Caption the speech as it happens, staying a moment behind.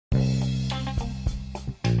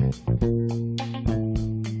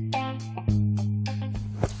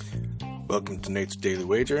Welcome to Nate's Daily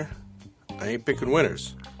Wager. I ain't picking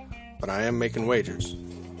winners, but I am making wagers.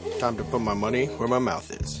 Time to put my money where my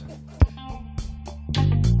mouth is.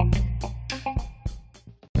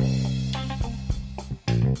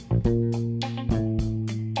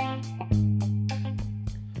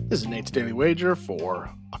 This is Nate's Daily Wager for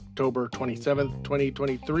October 27th,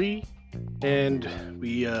 2023. And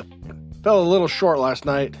we fell a little short last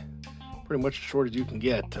night. Pretty much as short as you can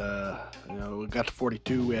get. We got to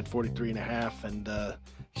 42. We had 43.5. And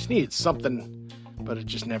just needed something, but it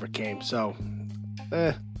just never came. So,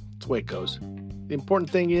 it's the way it goes. The important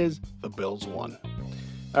thing is the Bills won.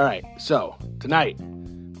 All right, so tonight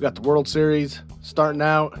we got the World Series starting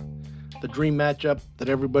out. The dream matchup that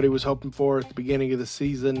everybody was hoping for at the beginning of the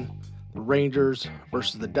season. The Rangers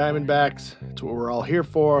versus the Diamondbacks. That's what we're all here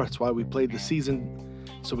for. That's why we played the season,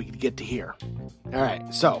 so we could get to here. All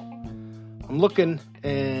right, so I'm looking,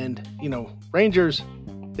 and, Rangers,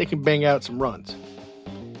 they can bang out some runs.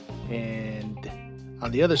 And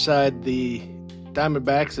on the other side, the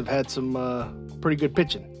Diamondbacks have had some pretty good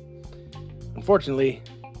pitching. Unfortunately,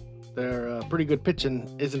 their pretty good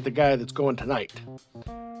pitching isn't the guy that's going tonight.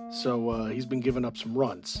 So he's been giving up some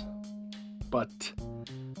runs. But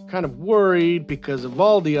kind of worried because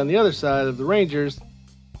Evaldi on the other side of the Rangers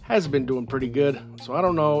has been doing pretty good. So I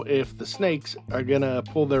don't know if the Snakes are going to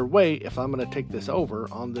pull their weight if I'm going to take this over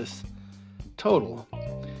on this total.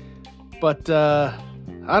 But I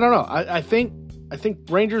don't know. I think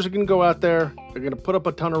Rangers are going to go out there. They're going to put up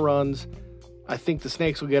a ton of runs. I think the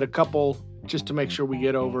Snakes will get a couple just to make sure we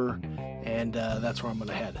get over. And that's where I'm going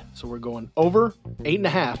to head. So we're going over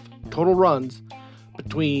 8.5 total runs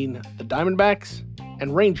between the Diamondbacks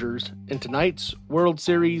and Rangers in tonight's World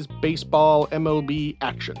Series baseball MLB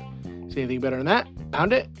action. See anything better than that?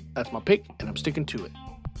 Pound it. That's my pick, and I'm sticking to it.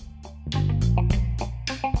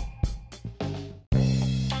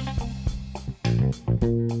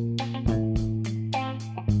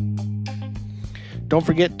 Don't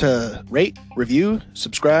forget to rate, review,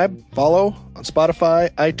 subscribe, follow on Spotify,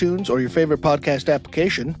 iTunes, or your favorite podcast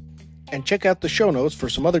application, and check out the show notes for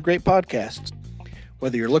some other great podcasts.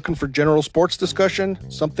 Whether you're looking for general sports discussion,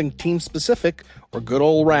 something team-specific, or good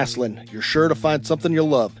old wrestling, you're sure to find something you'll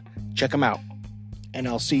love. Check them out. And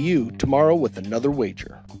I'll see you tomorrow with another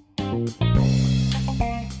wager.